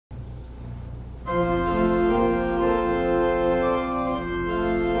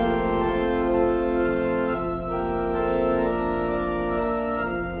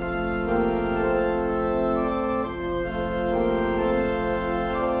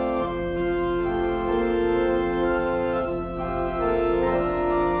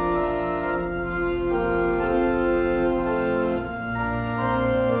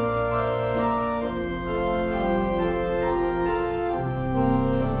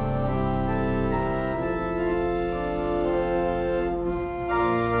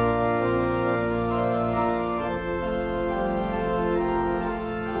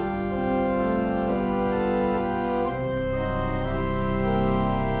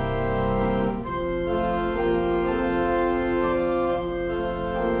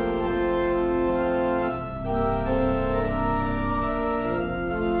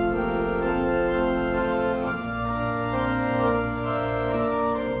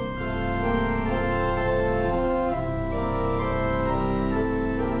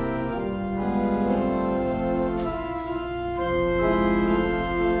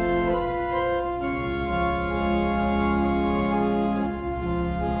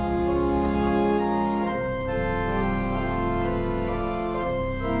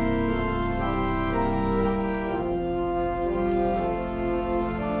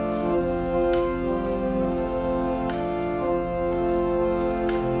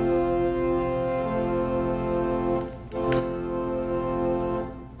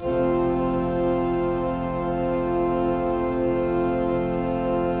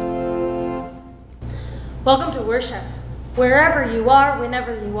to worship. Wherever you are,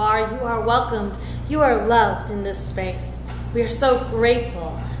 whenever you are welcomed. You are loved in this space. We are so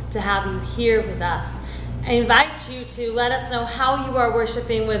grateful to have you here with us. I invite you to let us know how you are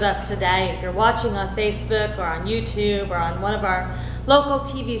worshiping with us today. If you're watching on Facebook or on YouTube or on one of our local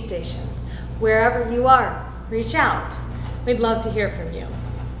TV stations, wherever you are, reach out. We'd love to hear from you.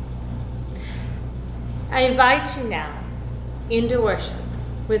 I invite you now into worship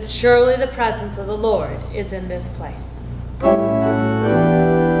with surely the presence of the Lord is in this place.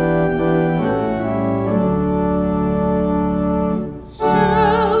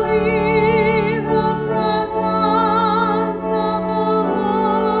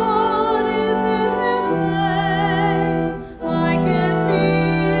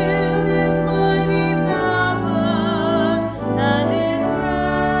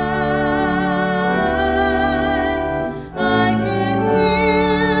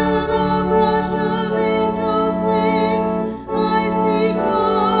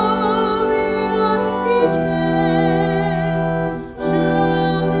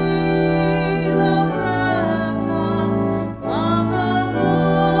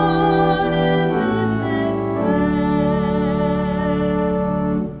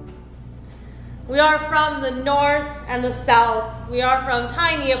 And the South. We are from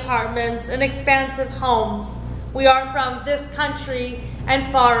tiny apartments and expansive homes. We are from this country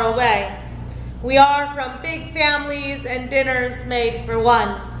and far away. We are from big families and dinners made for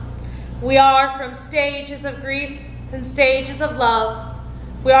one. We are from stages of grief and stages of love.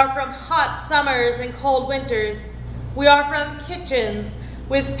 We are from hot summers and cold winters. We are from kitchens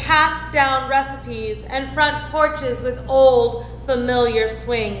with passed down recipes and front porches with old familiar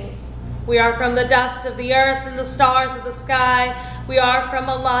swings. We are from the dust of the earth and the stars of the sky. We are from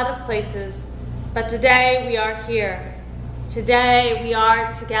a lot of places. But today we are here. Today we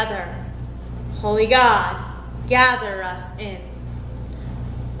are together. Holy God, gather us in.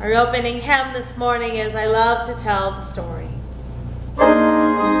 Our opening hymn this morning is I Love to Tell the Story.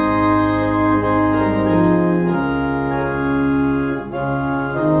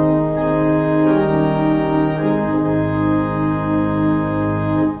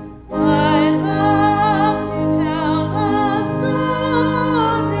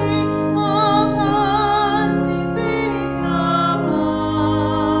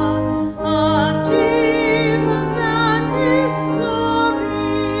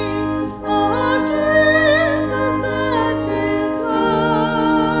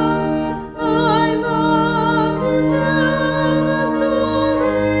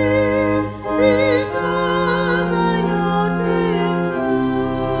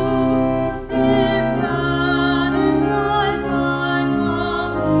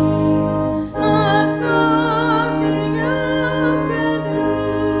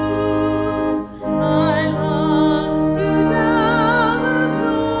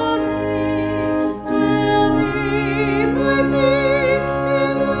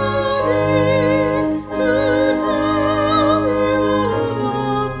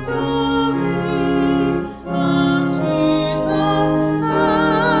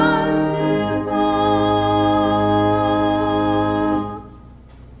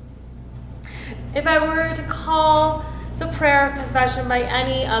 If I were to call the prayer of confession by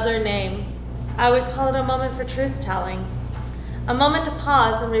any other name, I would call it a moment for truth-telling, a moment to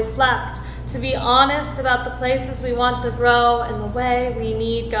pause and reflect, to be honest about the places we want to grow and the way we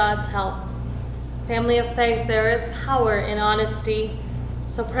need God's help. Family of faith, there is power in honesty,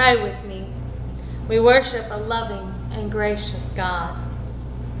 so pray with me. We worship a loving and gracious God.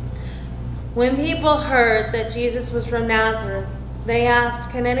 When people heard that Jesus was from Nazareth, they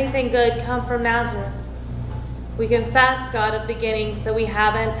asked, can anything good come from Nazareth? We confess, God of beginnings, that we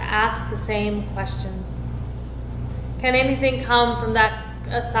haven't asked the same questions. Can anything come from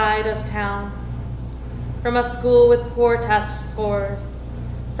that side of town? From a school with poor test scores?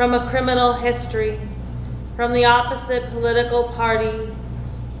 From a criminal history? From the opposite political party?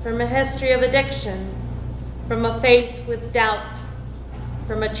 From a history of addiction? From a faith with doubt?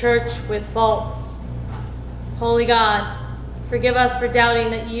 From a church with faults? Holy God, forgive us for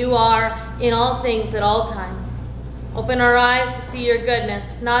doubting that you are in all things at all times. Open our eyes to see your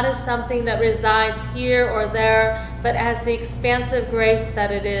goodness, not as something that resides here or there, but as the expansive grace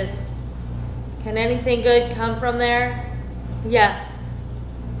that it is. Can anything good come from there? Yes.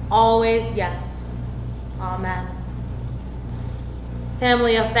 Always yes. Amen.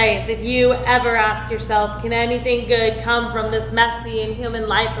 Family of faith, if you ever ask yourself, can anything good come from this messy and human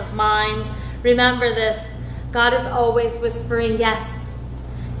life of mine? Remember this. God is always whispering yes.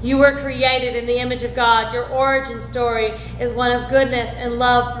 You were created in the image of God. Your origin story is one of goodness and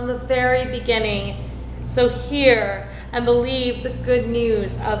love from the very beginning. So hear and believe the good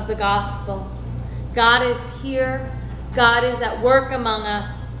news of the gospel. God is here. God is at work among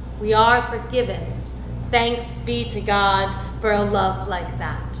us. We are forgiven. Thanks be to God for a love like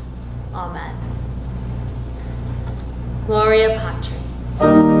that. Amen. Gloria Patri.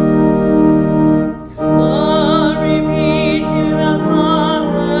 Glory be to the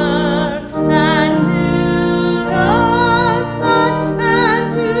Father, and to the Son, and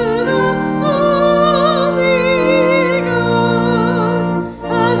to the Holy Ghost,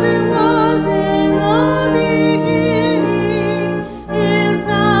 as it was in the beginning, is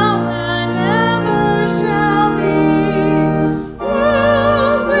now, and ever shall be,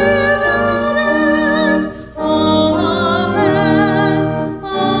 world without end. Amen.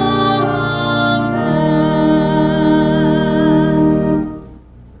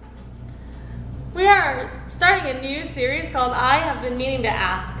 We are starting a new series called I Have Been Meaning to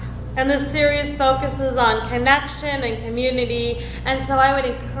Ask. And this series focuses on connection and community. And so I would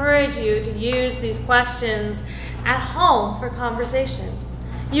encourage you to use these questions at home for conversation.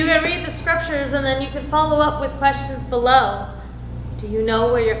 You can read the scriptures and then you can follow up with questions below. Do you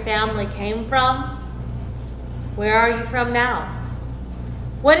know where your family came from? Where are you from now?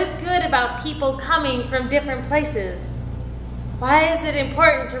 What is good about people coming from different places? Why is it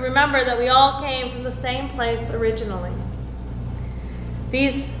important to remember that we all came from the same place originally?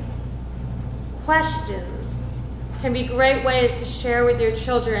 These questions can be great ways to share with your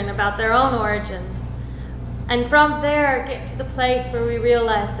children about their own origins. And from there, get to the place where we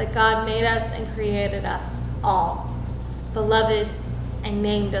realize that God made us and created us all, beloved, and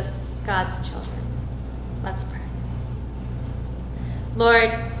named us God's children. Let's pray.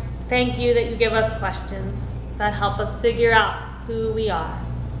 Lord, thank you that you give us questions that help us figure out who we are,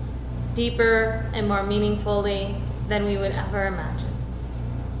 deeper and more meaningfully than we would ever imagine.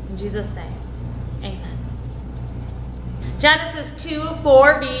 In Jesus' name, amen. Genesis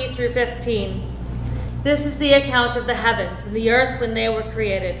 2:4b through 15. This is the account of the heavens and the earth when they were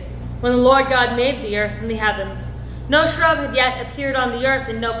created. When the Lord God made the earth and the heavens, no shrub had yet appeared on the earth,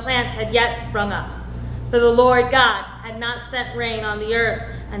 and no plant had yet sprung up. For the Lord God had not sent rain on the earth,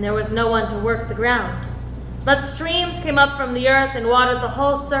 and there was no one to work the ground. But streams came up from the earth and watered the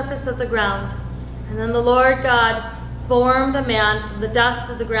whole surface of the ground. And then the Lord God formed a man from the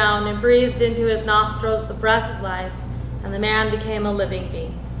dust of the ground and breathed into his nostrils the breath of life, and the man became a living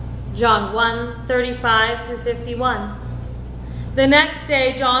being. John 1:35 through 51. The next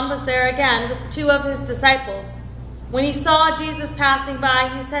day John was there again with 2 of his disciples. When he saw Jesus passing by,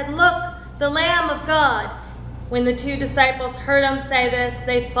 he said, "Look, the Lamb of God." When the 2 disciples heard him say this,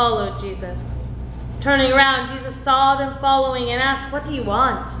 they followed Jesus. Turning around, Jesus saw them following and asked, "What do you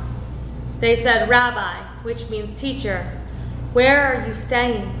want?" They said, "Rabbi," which means teacher, "where are you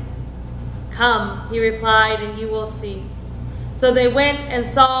staying?" "Come," he replied, "and you will see." So they went and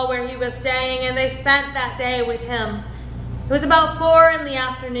saw where he was staying, and they spent that day with him. It was about 4 in the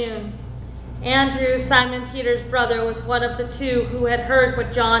afternoon. Andrew, Simon Peter's brother, was one of the 2 who had heard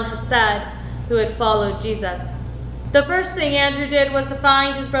what John had said, who had followed Jesus. The first thing Andrew did was to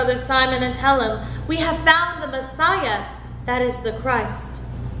find his brother Simon and tell him, "We have found the Messiah," that is the Christ.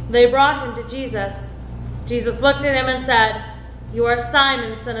 They brought him to Jesus. Jesus looked at him and said, "You are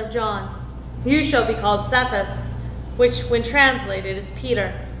Simon, son of John. You shall be called Cephas," which when translated is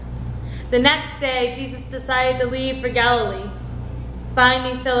Peter. The next day, Jesus decided to leave for Galilee.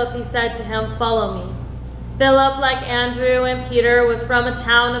 Finding Philip, he said to him, "Follow me." Philip, like Andrew and Peter, was from a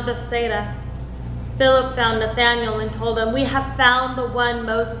town of Bethsaida. Philip found Nathanael and told him, "We have found the one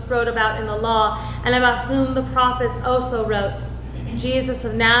Moses wrote about in the law, and about whom the prophets also wrote, Jesus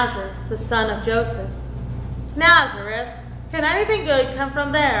of Nazareth, the son of Joseph." "Nazareth? Can anything good come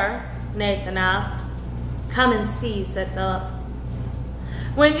from there?" Nathan asked. "Come and see," said Philip.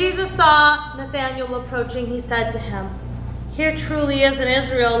 When Jesus saw Nathanael approaching, he said to him, "Here truly is an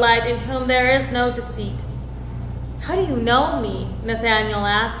Israelite in whom there is no deceit." "How do you know me?" Nathanael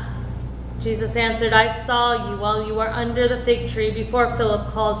asked. Jesus answered, "I saw you while you were under the fig tree before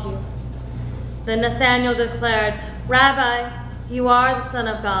Philip called you." Then Nathanael declared, "Rabbi, you are the Son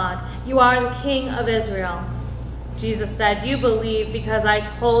of God. You are the King of Israel." Jesus said, "You believe because I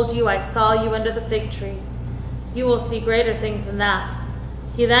told you I saw you under the fig tree. You will see greater things than that."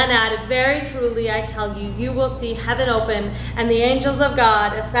 He then added, "Very truly I tell you, you will see heaven open and the angels of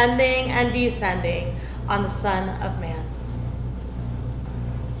God ascending and descending on the Son of Man."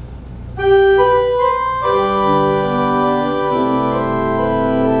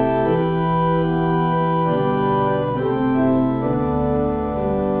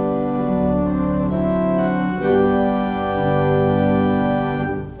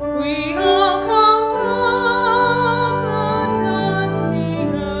 We all come from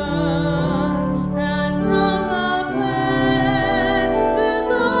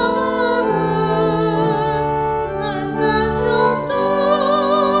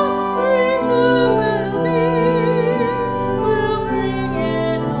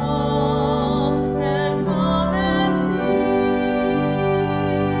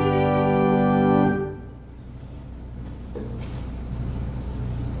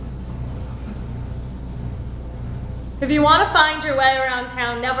your way around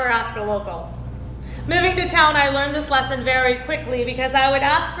town, never ask a local. Moving to town, I learned this lesson very quickly because I would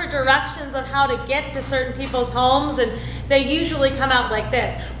ask for directions of how to get to certain people's homes, and they usually come out like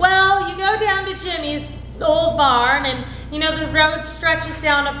this. Well, you go down to Jimmy's old barn, and you know the road stretches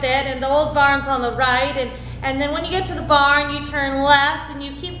down a bit, and the old barn's on the right, and then when you get to the barn, you turn left, and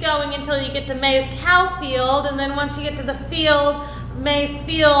you keep going until you get to May's cow field, and then once you get to the field, May's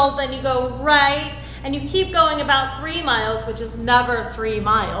field, then you go right, and you keep going about 3 miles, which is never 3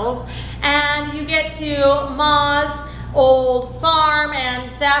 miles, and you get to Ma's old farm,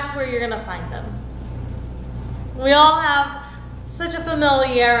 and that's where you're going to find them. We all have such a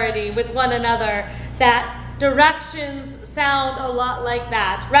familiarity with one another that directions sound a lot like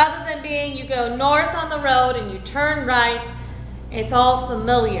that. Rather than being you go north on the road and you turn right, it's all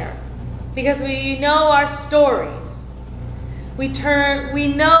familiar because we know our stories. We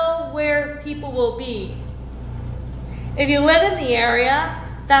know where people will be. If you live in the area,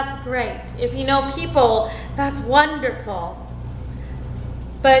 that's great. If you know people, that's wonderful.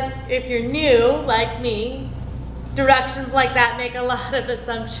 But if you're new, like me, directions like that make a lot of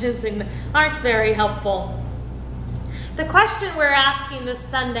assumptions and aren't very helpful. The question we're asking this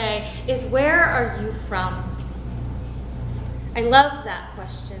Sunday is, where are you from? I love that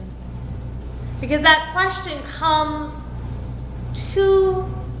question because that question comes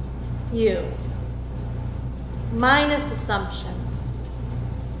to you, minus assumptions.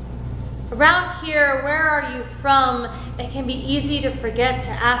 Around here, where are you from? It can be easy to forget to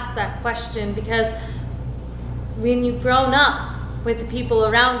ask that question because when you've grown up with the people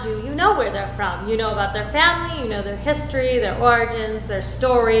around you, you know where they're from. You know about their family, you know their history, their origins, their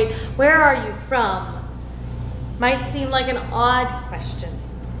story. Where are you from? Might seem like an odd question.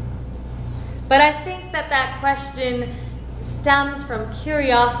 But I think that question stems from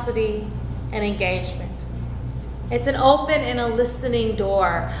curiosity and engagement. It's an open and a listening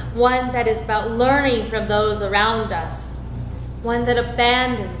door, one that is about learning from those around us, one that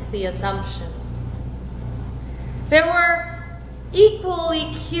abandons the assumptions. There were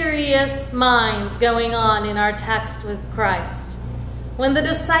equally curious minds going on in our text with Christ. When the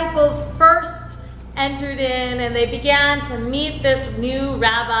disciples first entered in and they began to meet this new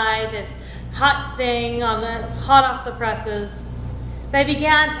rabbi, this hot thing hot off the presses, they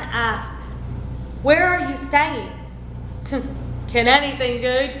began to ask, where are you staying? Can anything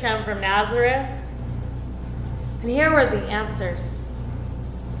good come from Nazareth? And here were the answers.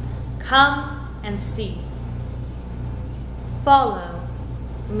 Come and see. Follow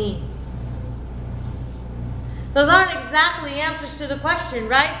me. Those aren't exactly answers to the question,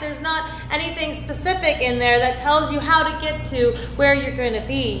 right? There's not anything specific in there that tells you how to get to where you're going to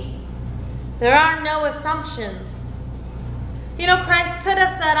be. There are no assumptions. You know, Christ could have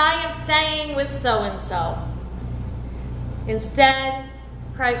said, I am staying with so-and-so. Instead,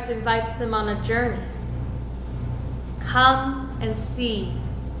 Christ invites them on a journey. Come and see.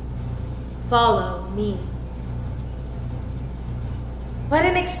 Follow me. What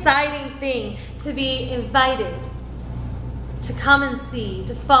an exciting thing to be invited to come and see,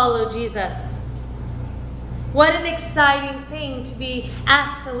 to follow Jesus. What an exciting thing to be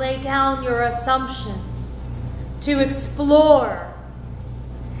asked to lay down your assumptions, to explore.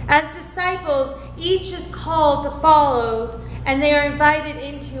 As disciples, each is called to follow, and they are invited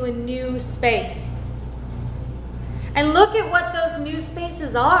into a new space. And look at what those new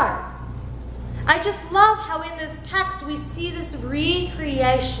spaces are. I just love how in this text we see this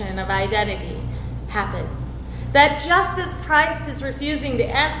recreation of identity happen. That just as Christ is refusing to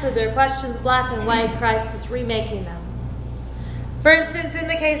answer their questions black and white, Christ is remaking them. For instance, in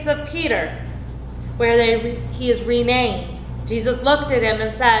the case of Peter, where he is renamed, Jesus looked at him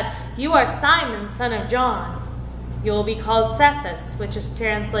and said, you are Simon, son of John. You will be called Cephas, which is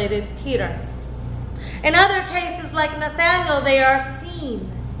translated Peter. In other cases, like Nathanael, they are seen.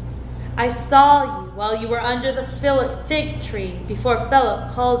 I saw you while you were under the fig tree before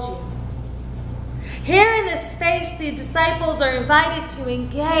Philip called you. Here in this space, the disciples are invited to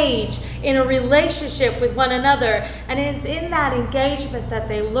engage in a relationship with one another, and it's in that engagement that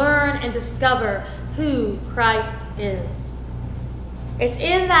they learn and discover who Christ is. It's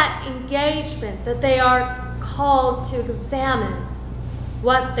in that engagement that they are called to examine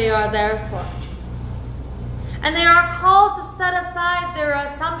what they are there for. And they are called to set aside their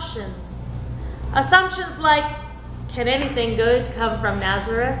assumptions. Assumptions like, can anything good come from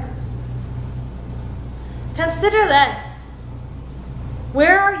Nazareth? Consider this.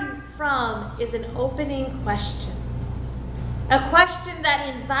 Where are you from is an opening question. A question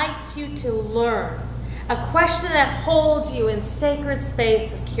that invites you to learn. A question that holds you in sacred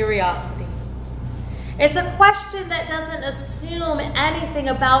space of curiosity. It's a question that doesn't assume anything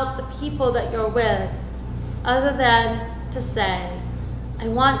about the people that you're with, other than to say, I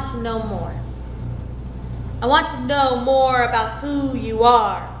want to know more. I want to know more about who you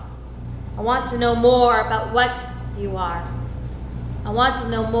are. I want to know more about what you are. I want to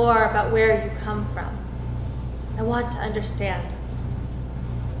know more about where you come from. I want to understand.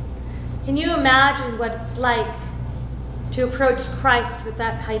 Can you imagine what it's like to approach Christ with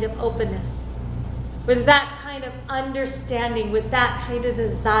that kind of openness, with that kind of understanding, with that kind of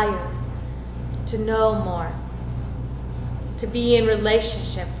desire to know more, to be in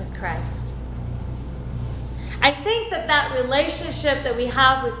relationship with Christ? I think that relationship that we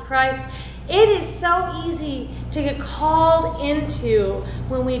have with Christ, it is so easy to get called into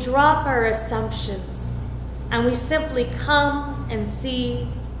when we drop our assumptions and we simply come and see,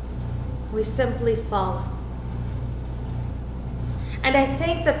 we simply follow. And I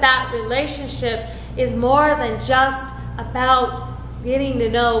think that relationship is more than just about getting to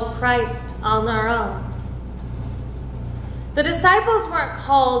know Christ on our own. The disciples weren't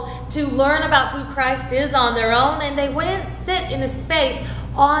called to learn about who Christ is on their own, and they wouldn't sit in a space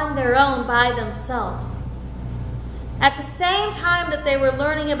on their own by themselves. At the same time that they were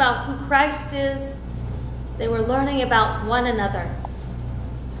learning about who Christ is, they were learning about one another.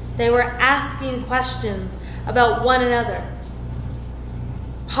 They were asking questions about one another.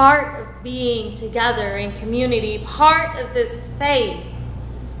 Part of being together in community, part of this faith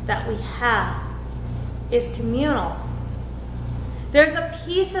that we have is communal. There's a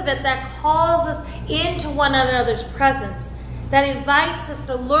piece of it that calls us into one another's presence, that invites us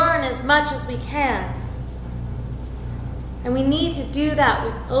to learn as much as we can. And we need to do that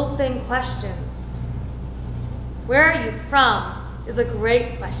with open questions. Where are you from is a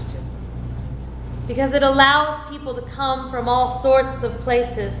great question, because it allows people to come from all sorts of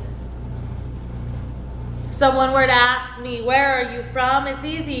places. If someone were to ask me, where are you from? It's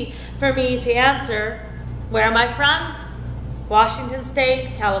easy for me to answer, where am I from? Washington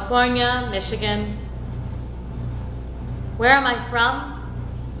State, California, Michigan. Where am I from?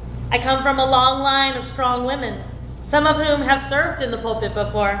 I come from a long line of strong women, some of whom have served in the pulpit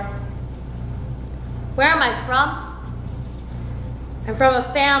before. Where am I from? I'm from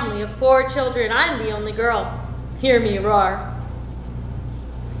a family of 4 children. I'm the only girl. Hear me roar.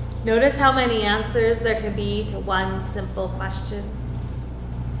 Notice how many answers there can be to one simple question.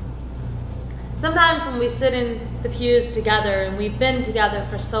 Sometimes when we sit in the pews together and we've been together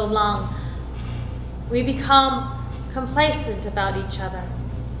for so long, we become complacent about each other.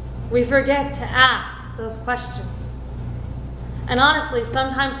 We forget to ask those questions. And honestly,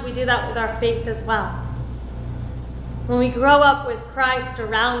 sometimes we do that with our faith as well. When we grow up with Christ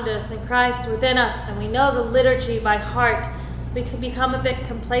around us and Christ within us, and we know the liturgy by heart, we can become a bit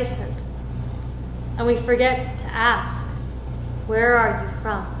complacent. And we forget to ask, where are you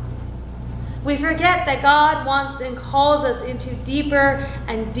from? We forget that God wants and calls us into deeper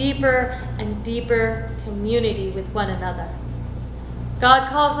and deeper and deeper community with one another. God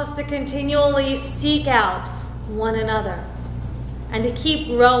calls us to continually seek out one another and to keep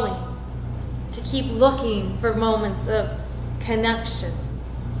growing, to keep looking for moments of connection,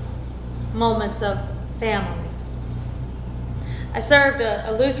 moments of family. I served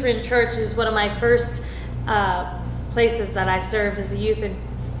a Lutheran church. It was one of my first places that I served as a youth and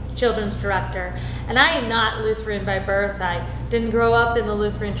children's director. And I am not Lutheran by birth. I didn't grow up in the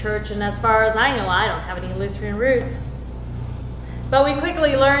Lutheran church, and as far as I know, I don't have any Lutheran roots. But we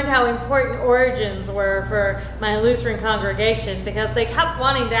quickly learned how important origins were for my Lutheran congregation, because they kept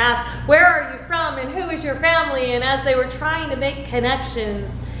wanting to ask, where are you from and who is your family? And as they were trying to make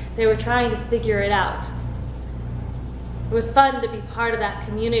connections, they were trying to figure it out. It was fun to be part of that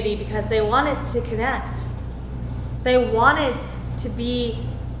community because they wanted to connect. They wanted to be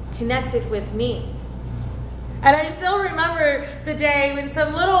connected with me. And I still remember the day when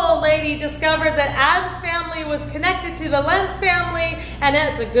some little old lady discovered that Adam's family was connected to the Lenz family, and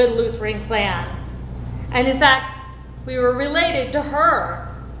it's a good Lutheran clan. And in fact, we were related to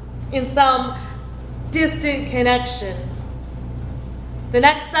her in some distant connection. The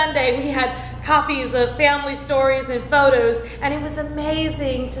next Sunday, we had copies of family stories and photos, and it was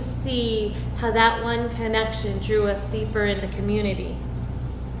amazing to see how that one connection drew us deeper into community.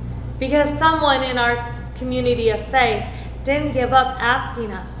 Because someone in our community of faith didn't give up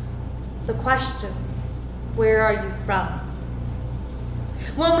asking us the questions, where are you from?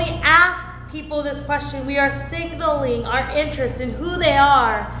 When we ask people this question, we are signaling our interest in who they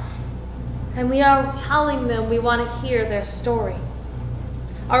are, and we are telling them we want to hear their story.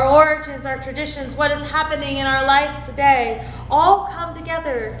 Our origins, our traditions, what is happening in our life today, all come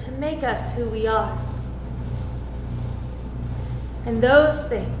together to make us who we are. And those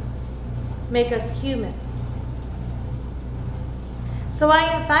things make us human. So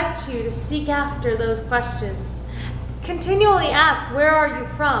I invite you to seek after those questions. Continually ask, where are you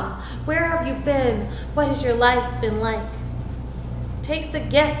from? Where have you been? What has your life been like? Take the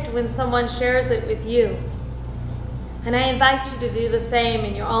gift when someone shares it with you. And I invite you to do the same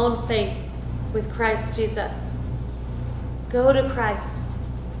in your own faith with Christ Jesus. Go to Christ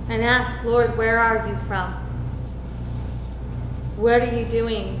and ask, Lord, where are you from? What are you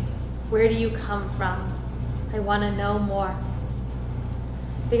doing? Where do you come from? I want to know more.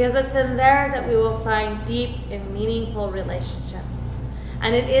 Because it's in there that we will find deep and meaningful relationship.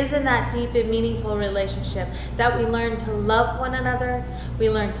 And it is in that deep and meaningful relationship that we learn to love one another, we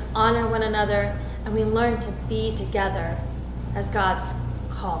learn to honor one another, and we learn to be together as God's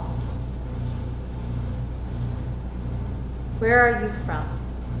called. Where are you from?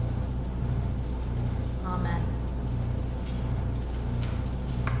 Amen.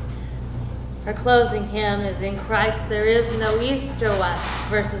 Our closing hymn is In Christ There Is No East or West,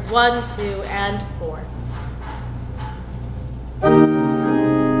 verses 1, 2, and 4.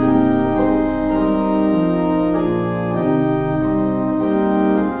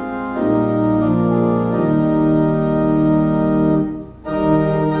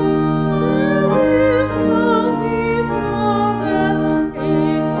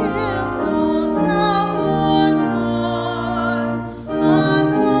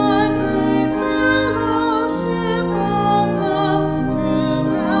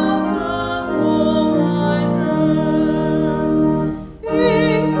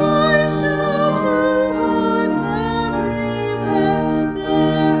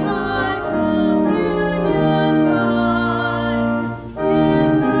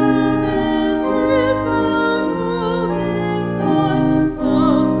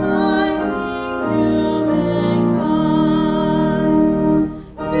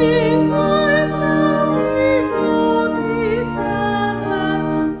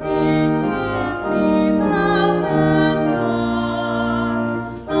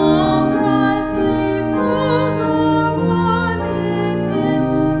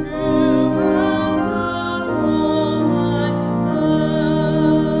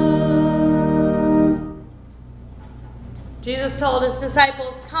 Jesus told his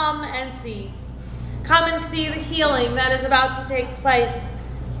disciples, come and see. Come and see the healing that is about to take place.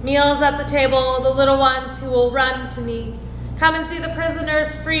 Meals at the table, the little ones who will run to me. Come and see the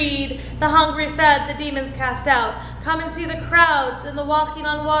prisoners freed, the hungry fed, the demons cast out. Come and see the crowds and the walking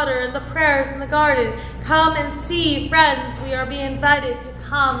on water and the prayers in the garden. Come and see, friends, we are being invited to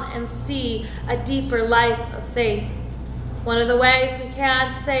come and see a deeper life of faith. One of the ways we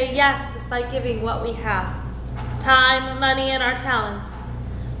can say yes is by giving what we have. Time, money, and our talents.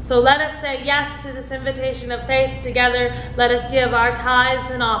 So let us say yes to this invitation of faith together. Let us give our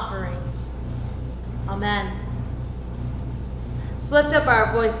tithes and offerings. Amen. Let's lift up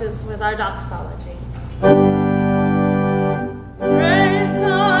our voices with our doxology. Praise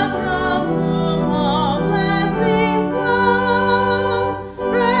God from whom all blessings flow.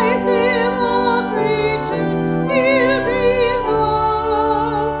 Praise him, all creatures here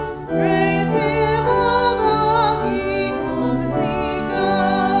below. Praise him, all rocky heavenly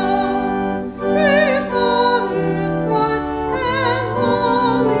ghosts. Praise Father, Son, and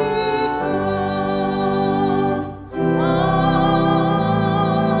Holy Ghost. Amen.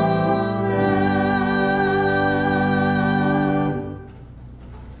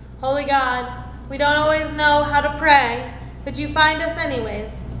 Holy God, we don't always know how to pray, but you find us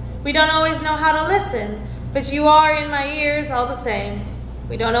anyways. We don't always know how to listen, but you are in my ears all the same.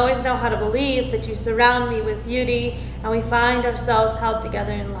 We don't always know how to believe, but you surround me with beauty, and we find ourselves held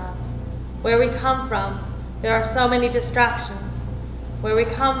together in love. Where we come from, there are so many distractions. Where we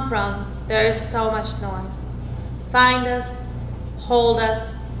come from, there is so much noise. Find us, hold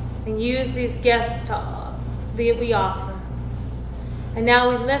us, and use these gifts that we offer. And now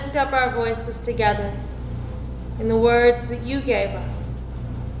we lift up our voices together in the words that you gave us.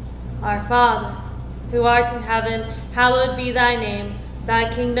 Our Father, who art in heaven, hallowed be thy name.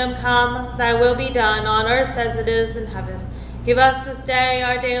 Thy kingdom come, thy will be done on earth as it is in heaven. Give us this day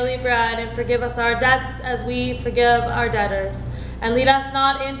our daily bread, and forgive us our debts as we forgive our debtors. And lead us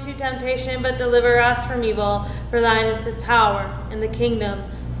not into temptation, but deliver us from evil. For thine is the power, and the kingdom,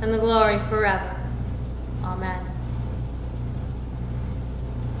 and the glory forever. Amen.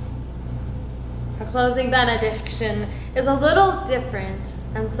 Our closing benediction is a little different,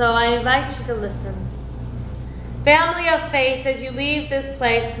 and so I invite you to listen. Family of faith, as you leave this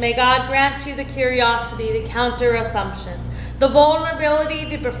place, may God grant you the curiosity to counter assumption, the vulnerability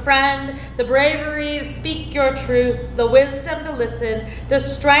to befriend, the bravery to speak your truth, the wisdom to listen, the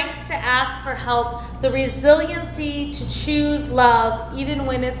strength to ask for help, the resiliency to choose love even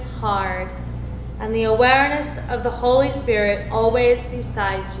when it's hard, and the awareness of the Holy Spirit always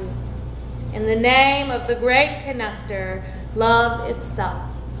beside you. In the name of the great connector, love itself,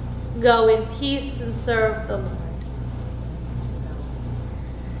 go in peace and serve the Lord.